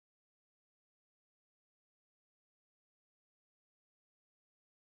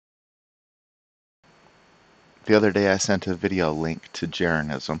The other day I sent a video link to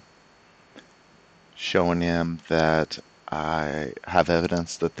Jeranism showing him that I have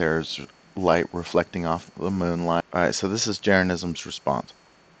evidence that there's light reflecting off the moonlight. Alright, so this is Jeranism's response.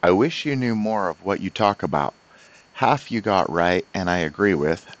 I wish you knew more of what you talk about. Half you got right and I agree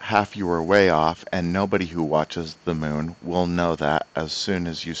with, half you were way off, and nobody who watches the moon will know that as soon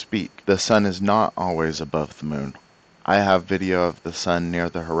as you speak. The sun is not always above the moon. I have video of the sun near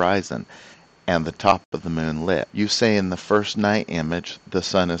the horizon and the top of the moon lit. You say in the first night image the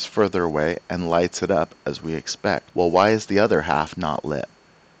sun is further away and lights it up as we expect. Well, why is the other half not lit?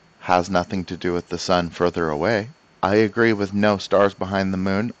 Has nothing to do with the sun further away. I agree with no stars behind the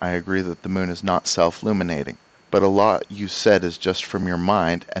moon. I agree that the moon is not self-illuminating. But a lot you said is just from your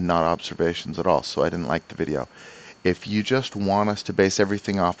mind and not observations at all, so I didn't like the video. If you just want us to base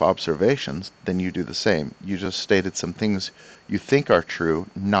everything off observations, then you do the same. You just stated some things you think are true,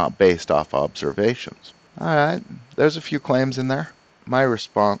 not based off observations. Alright, there's a few claims in there. My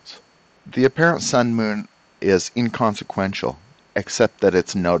response: the apparent sun-moon is inconsequential, except that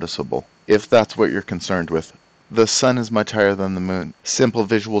it's noticeable, if that's what you're concerned with. The sun is much higher than the moon. Simple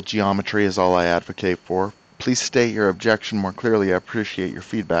visual geometry is all I advocate for. Please state your objection more clearly. I appreciate your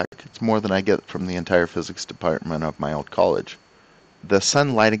feedback. It's more than I get from the entire physics department of my old college. The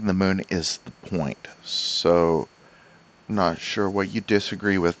sun lighting the moon is the point, so I'm not sure what you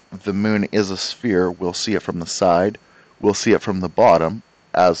disagree with. The moon is a sphere. We'll see it from the side. We'll see it from the bottom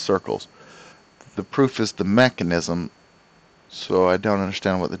as circles. The proof is the mechanism, so I don't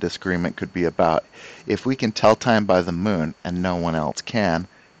understand what the disagreement could be about. If we can tell time by the moon and no one else can,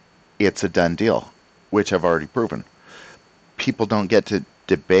 it's a done deal, which I've already proven. People don't get to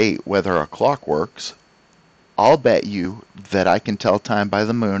debate whether a clock works. I'll bet you that I can tell time by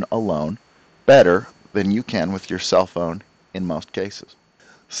the moon alone better than you can with your cell phone in most cases.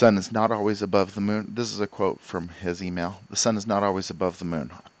 Sun is not always above the moon. This is a quote from his email. The sun is not always above the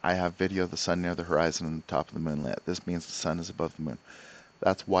moon. I have video of the sun near the horizon and the top of the moon lit. This means the sun is above the moon.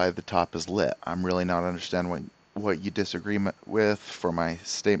 That's why the top is lit. I'm really not understanding what you disagree with. For my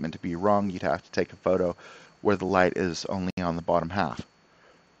statement to be wrong, you'd have to take a photo where the light is only on the bottom half.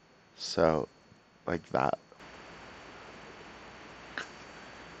 So, like that.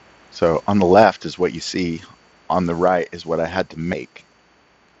 So on the left is what you see, on the right is what I had to make.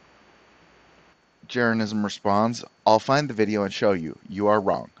 Jeranism responds, I'll find the video and show you. You are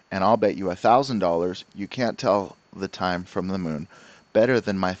wrong, and I'll bet you $1,000 you can't tell the time from the moon better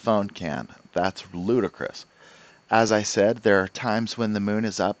than my phone can. That's ludicrous. As I said, there are times when the moon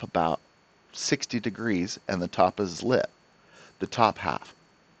is up about 60 degrees and the top is lit, the top half,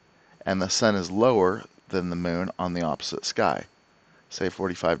 and the sun is lower than the moon on the opposite sky, say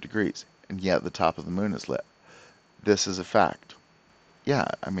 45 degrees, and yet the top of the moon is lit. This is a fact. Yeah,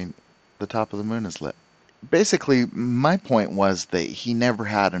 I mean, the top of the moon is lit. Basically, my point was that he never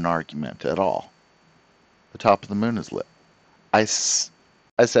had an argument at all. The top of the moon is lit. I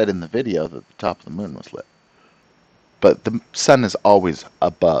said in the video that the top of the moon was lit. But the sun is always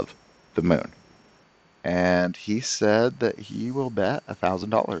above the moon. And he said that he will bet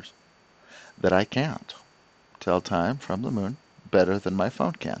 $1,000 that I can't tell time from the moon better than my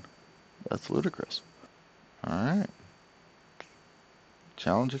phone can. That's ludicrous. Alright.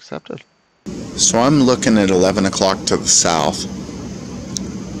 Challenge accepted. So I'm looking at 11 o'clock to the south.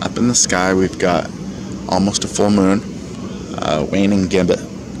 Up in the sky we've got almost a full moon, waning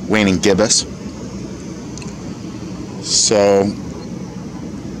gibbous. So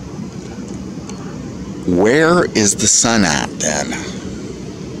where is the sun at then?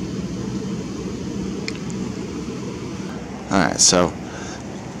 Alright, so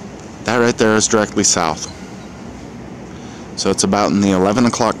that right there is directly south. So it's about in the 11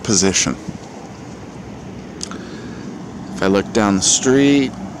 o'clock position. If I look down the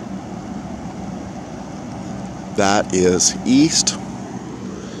street, that is east.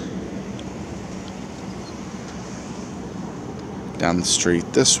 Down the street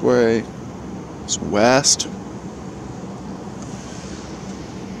this way is west.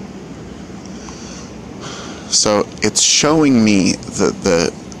 So it's showing me that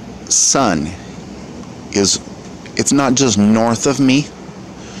the sun is, it's not just north of me,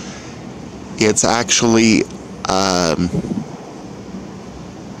 it's actually a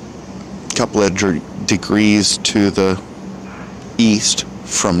couple of degrees to the east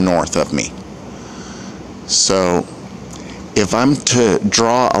from north of me. So if I'm to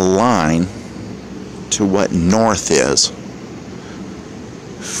draw a line to what north is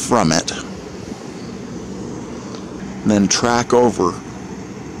from it, then track over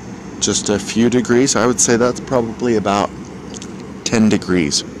just a few degrees, I would say that's probably about 10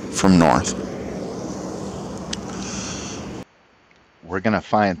 degrees from north. going to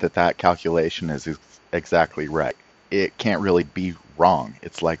find that that calculation is exactly right. It can't really be wrong.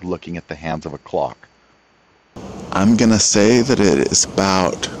 It's like looking at the hands of a clock. I'm going to say that it is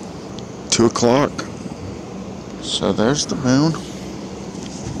about 2 o'clock. So there's the moon.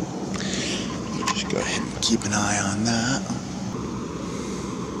 Just go ahead and keep an eye on that.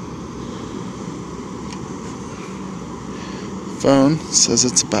 Phone says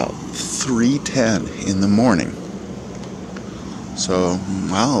it's about 3:10 in the morning. So,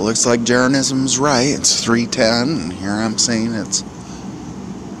 well, it looks like Jeranism's right. It's 3:10, and here I'm saying it's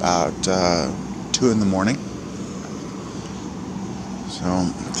about 2 in the morning. So,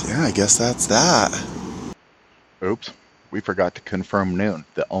 yeah, I guess that's that. Oops, we forgot to confirm noon,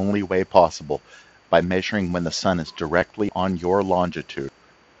 the only way possible, by measuring when the sun is directly on your longitude.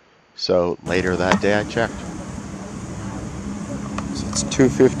 So later that day I checked. So it's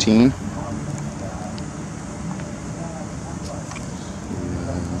 2:15.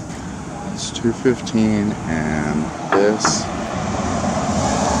 It's 2:15, and this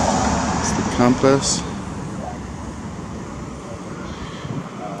is the compass.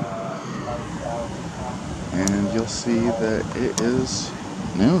 And you'll see that it is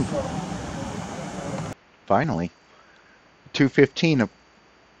noon. Finally, 2:15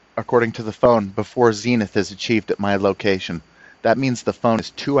 according to the phone before zenith is achieved at my location. That means the phone is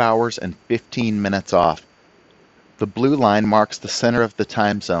 2 hours and 15 minutes off. The blue line marks the center of the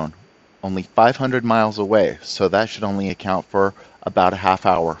time zone, only 500 miles away, so that should only account for about a half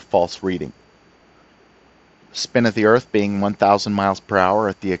hour false reading. Spin of the Earth being 1,000 miles per hour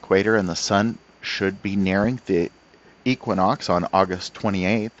at the equator, and the sun should be nearing the equinox on August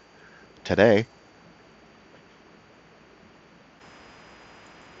 28th, today.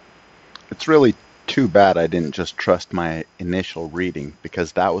 It's really too bad I didn't just trust my initial reading,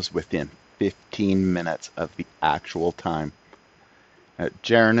 because that was within 15 minutes of the actual time.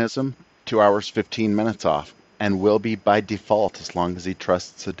 Jeranism, 2 hours 15 minutes off, and will be by default as long as he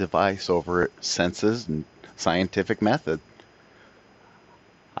trusts a device over senses and scientific method.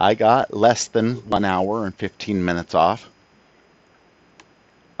 I got less than 1 hour and 15 minutes off.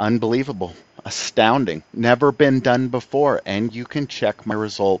 Unbelievable, astounding, never been done before, and you can check my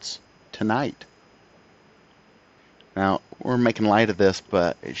results tonight. Now, we're making light of this,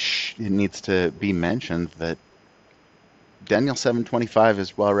 but it needs to be mentioned that Daniel 7:25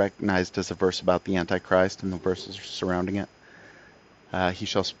 is well recognized as a verse about the Antichrist and the verses surrounding it. He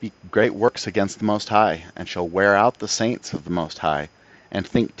shall speak great works against the Most High, and shall wear out the saints of the Most High, and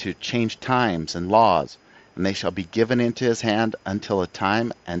think to change times and laws, and they shall be given into his hand until a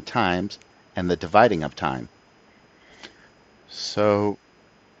time and times, and the dividing of time. So,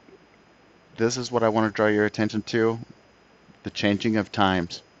 this is what I want to draw your attention to: the changing of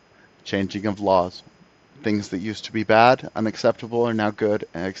times, changing of laws. Things that used to be bad, unacceptable, are now good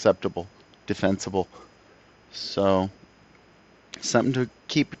and acceptable, defensible. So, something to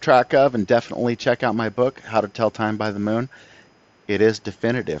keep track of, and definitely check out my book, How to Tell Time by the Moon. It is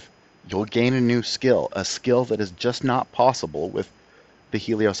definitive. You'll gain a new skill, a skill that is just not possible with the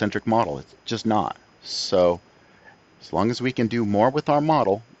heliocentric model. It's just not. So, as long as we can do more with our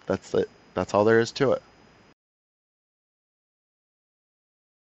model, that's it. That's all there is to it.